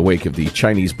in the wake of the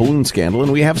Chinese balloon scandal,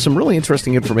 and we have some really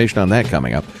interesting information on that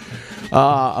coming up.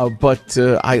 But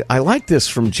I like this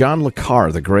from John le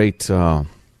Carre, the great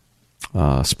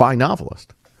spy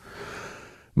novelist.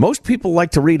 Most people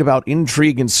like to read about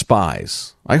intrigue and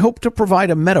spies. I hope to provide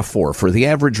a metaphor for the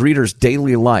average reader's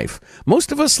daily life.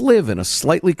 Most of us live in a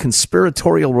slightly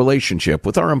conspiratorial relationship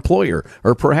with our employer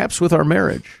or perhaps with our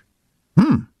marriage.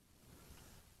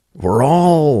 We're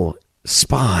all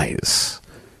spies.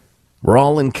 We're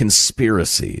all in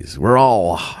conspiracies. We're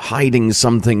all hiding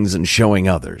some things and showing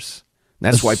others.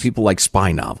 That's why people like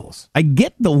spy novels. I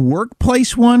get the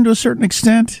workplace one to a certain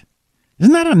extent.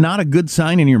 Isn't that not a good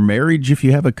sign in your marriage if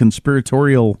you have a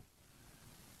conspiratorial?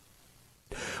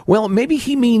 Well, maybe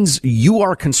he means you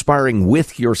are conspiring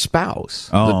with your spouse.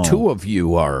 Oh. The two of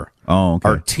you are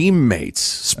teammates,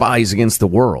 spies against the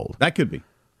world. That could be.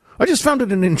 I just found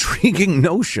it an intriguing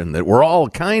notion that we're all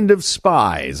kind of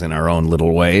spies in our own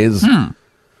little ways. I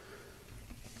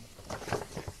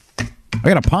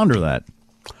got to ponder that.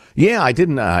 Yeah, I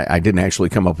didn't actually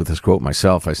come up with this quote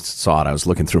myself. I saw it. I was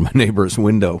looking through my neighbor's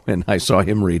window, and I saw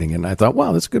him reading it, and I thought,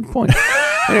 wow, that's a good point.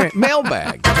 Anyway,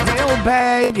 mailbag.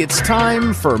 Mailbag. It's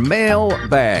time for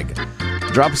mailbag.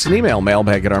 Drop us an email,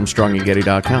 mailbag at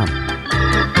armstrongandgetty.com.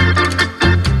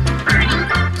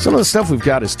 Some of the stuff we've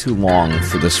got is too long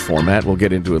for this format. We'll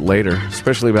get into it later,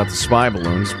 especially about the spy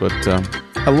balloons. But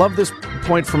I love this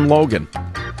point from Logan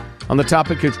on the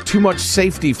topic of too much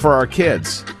safety for our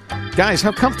kids. Guys,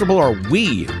 how comfortable are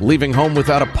we leaving home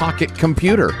without a pocket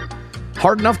computer?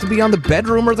 Hard enough to be on the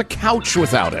bedroom or the couch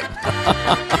without it.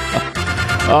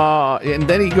 And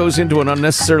then he goes into an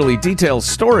unnecessarily detailed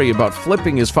story about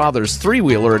flipping his father's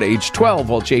three-wheeler at age 12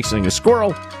 while chasing a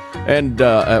squirrel and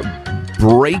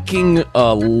breaking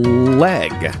a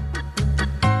leg.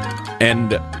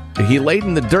 And he laid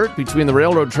in the dirt between the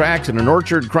railroad tracks and an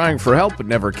orchard crying for help, but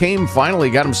never came. Finally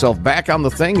got himself back on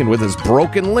the thing, and with his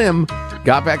broken limb,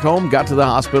 got back home, got to the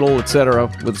hospital, etc.,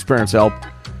 with his parents' help.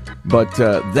 But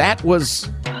that was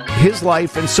his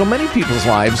life and so many people's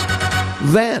lives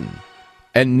then.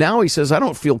 And now he says, I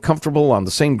don't feel comfortable on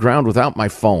the same ground without my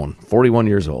phone. 41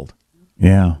 years old.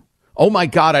 Yeah. Oh, my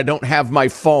God, I don't have my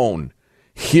phone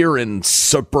here in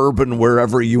suburban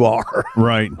wherever you are.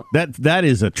 Right. That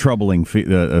is a troubling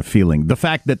feeling. The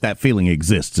fact that feeling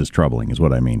exists is troubling, is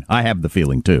what I mean. I have the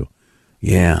feeling, too.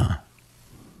 Yeah.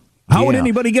 How would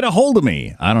anybody get a hold of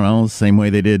me? I don't know, the same way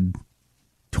they did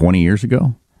 20 years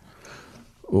ago.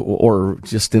 Or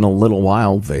just in a little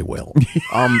while, they will.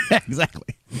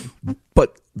 Exactly.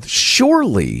 But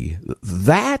surely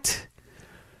that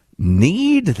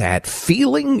need, that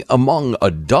feeling among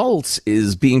adults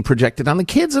is being projected on the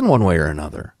kids in one way or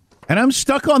another. And I'm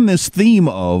stuck on this theme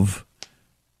of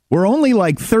we're only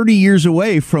like 30 years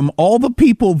away from all the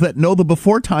people that know the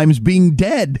before times being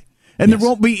dead. And There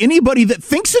won't be anybody that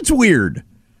thinks it's weird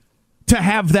to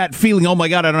have that feeling, oh my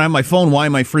God, I don't have my phone, why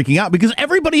am I freaking out? Because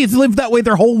everybody has lived that way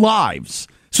their whole lives.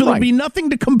 So there'll be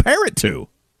nothing to compare it to.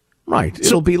 Right.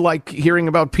 It'll be like hearing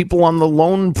about people on the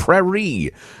lone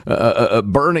prairie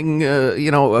burning,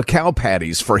 cow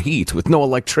patties for heat with no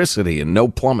electricity and no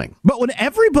plumbing. But when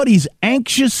everybody's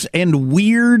anxious and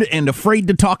weird and afraid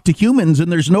to talk to humans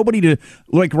and there's nobody to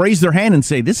raise their hand and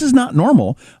say, this is not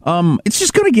normal, it's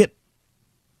just going to get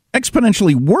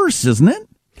exponentially worse, isn't it?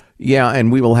 Yeah,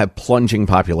 and we will have plunging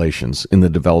populations in the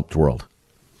developed world.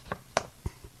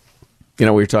 We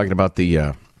were talking about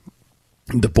the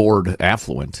bored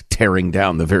affluent tearing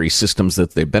down the very systems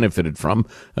that they benefited from.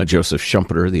 Joseph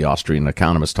Schumpeter, the Austrian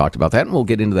economist, talked about that, and we'll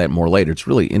get into that more later. It's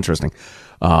really interesting.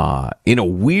 In a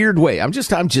weird way, I'm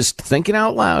just thinking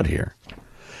out loud here.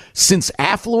 Since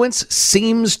affluence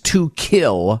seems to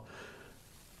kill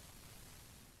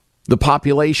the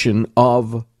population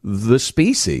of the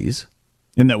species,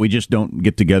 in that we just don't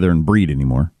get together and breed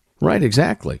anymore. Right,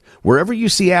 exactly. Wherever you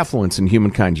see affluence in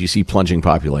humankind, you see plunging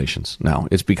populations. Now,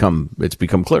 it's become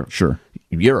clear. Sure.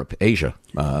 Europe, Asia,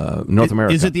 North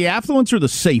America. Is it the affluence or the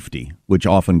safety, which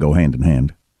often go hand in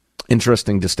hand?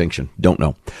 Interesting distinction. Don't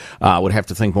know. Would have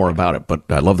to think more about it, but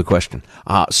I love the question.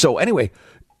 So anyway,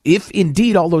 if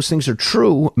indeed all those things are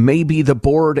true, maybe the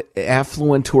bored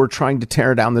affluent who are trying to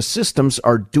tear down the systems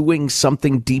are doing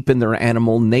something deep in their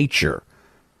animal nature.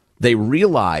 They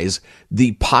realize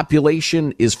the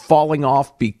population is falling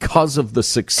off because of the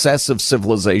success of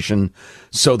civilization,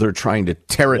 so they're trying to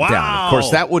tear it down. Of course,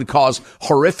 that would cause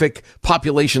horrific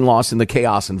population loss in the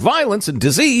chaos and violence and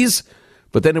disease,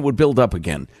 but then it would build up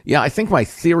again. Yeah, I think my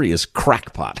theory is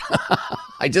crackpot.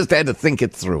 I just had to think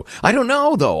it through. I don't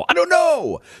know, though. I don't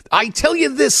know. I tell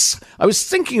you this. I was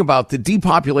thinking about the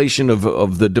depopulation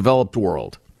of the developed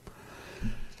world.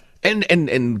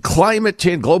 And climate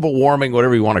change, global warming,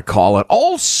 whatever you want to call it,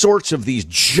 all sorts of these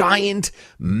giant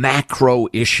macro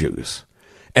issues.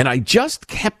 And I just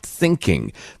kept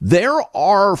thinking, there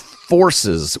are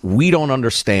forces we don't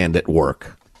understand at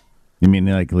work. You mean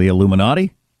like the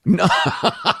Illuminati?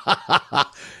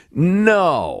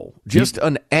 No, just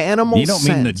an animal You don't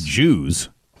sense. mean the Jews.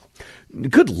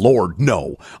 Good Lord,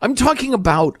 no. I'm talking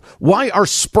about why are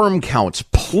sperm counts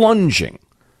plunging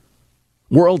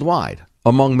worldwide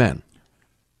among men.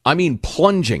 I mean,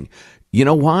 plunging. You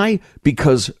know why?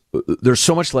 Because there's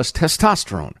so much less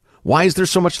testosterone. Why is there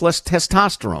so much less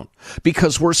testosterone?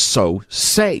 Because we're so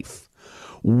safe.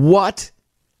 What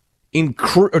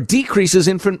decreases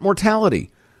infant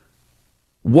mortality?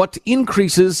 What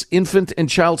increases infant and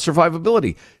child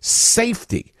survivability?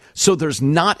 Safety. So there's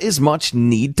not as much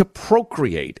need to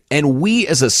procreate. And we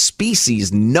as a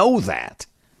species know that.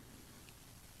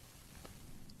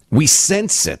 We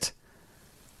sense it.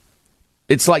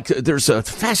 It's like there's a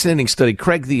fascinating study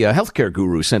Craig, the healthcare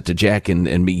guru, sent to Jack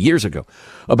and me years ago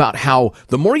about how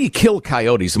the more you kill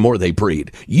coyotes, the more they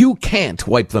breed. You can't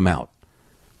wipe them out.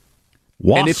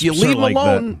 Wasps and if you leave them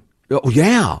alone,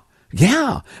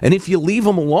 and if you leave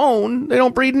them alone, they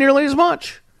don't breed nearly as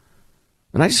much.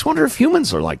 And I just wonder if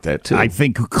humans are like that, too. I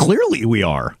think clearly we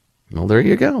are. Well, there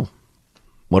you go.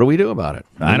 What do we do about it?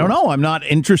 I don't know. I'm not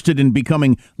interested in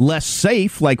becoming less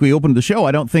safe like we opened the show.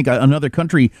 I don't think another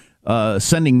country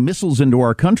sending missiles into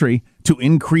our country to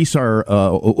increase our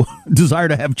desire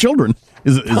to have children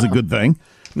is a good thing.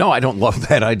 No, I don't love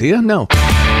that idea. No.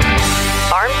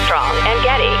 Armstrong and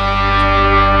Getty.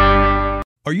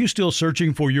 Are you still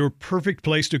searching for your perfect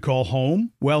place to call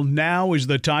home? Well, now is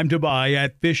the time to buy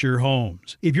at Fisher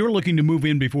Homes. If you're looking to move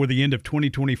in before the end of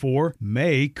 2024,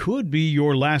 May could be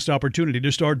your last opportunity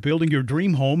to start building your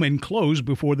dream home and close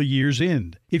before the year's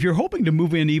end. If you're hoping to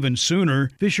move in even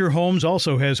sooner, Fisher Homes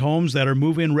also has homes that are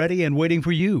move-in ready and waiting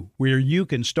for you, where you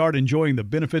can start enjoying the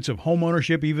benefits of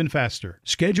homeownership even faster.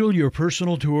 Schedule your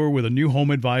personal tour with a new home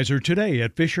advisor today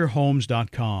at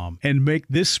FisherHomes.com and make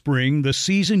this spring the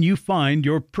season you find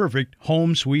your perfect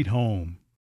home sweet home.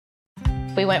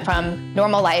 We went from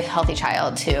normal life, healthy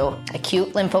child to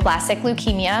acute lymphoblastic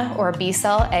leukemia, or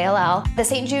B-cell ALL. The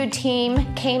St. Jude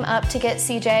team came up to get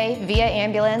CJ via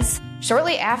ambulance.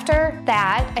 Shortly after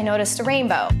that, I noticed a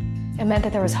rainbow. It meant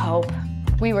that there was hope.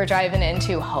 We were driving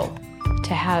into hope.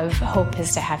 To have hope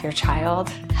is to have your child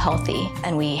healthy,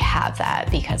 and we have that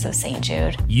because of St.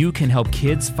 Jude. You can help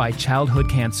kids fight childhood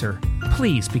cancer.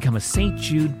 Please become a St.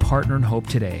 Jude Partner in Hope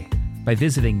today by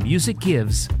visiting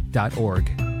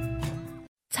musicgives.org.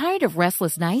 Tired of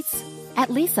restless nights? At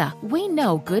Leesa, we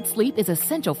know good sleep is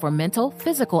essential for mental,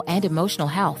 physical, and emotional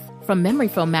health. From memory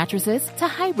foam mattresses to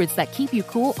hybrids that keep you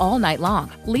cool all night long,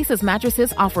 Leesa's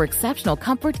mattresses offer exceptional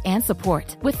comfort and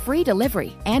support with free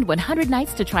delivery and 100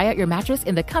 nights to try out your mattress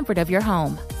in the comfort of your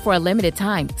home. For a limited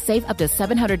time, save up to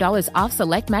 $700 off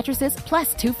select mattresses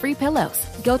plus 2 free pillows.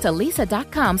 Go to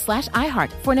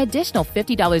leesa.com/iHeart for an additional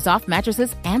 $50 off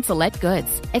mattresses and select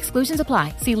goods. Exclusions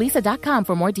apply. See leesa.com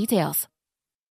for more details.